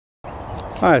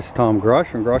Hi, it's Tom Grosh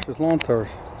from Grosh's Lawn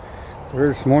Service. We're here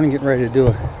this morning getting ready to do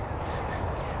a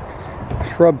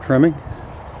shrub trimming.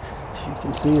 As you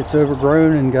can see, it's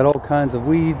overgrown and got all kinds of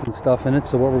weeds and stuff in it.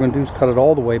 So what we're going to do is cut it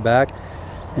all the way back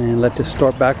and let this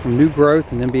start back from new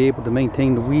growth, and then be able to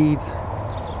maintain the weeds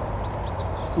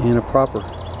in a proper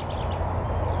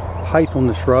height on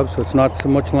the shrub, so it's not so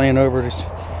much laying over. As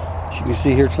you can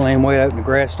see here, it's laying way out in the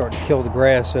grass, starting to kill the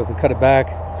grass. So if we cut it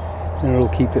back, then it'll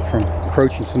keep it from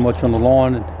encroaching so much on the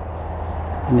lawn,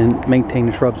 and then maintain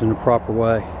the shrubs in the proper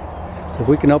way. So if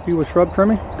we can help you with shrub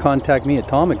trimming, contact me at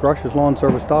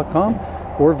tom@grosheslawnservice.com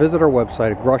or visit our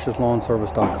website at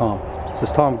grosheslawnservice.com. This is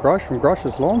Tom Grosh from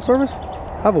Grosh's Lawn Service.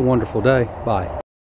 Have a wonderful day. Bye.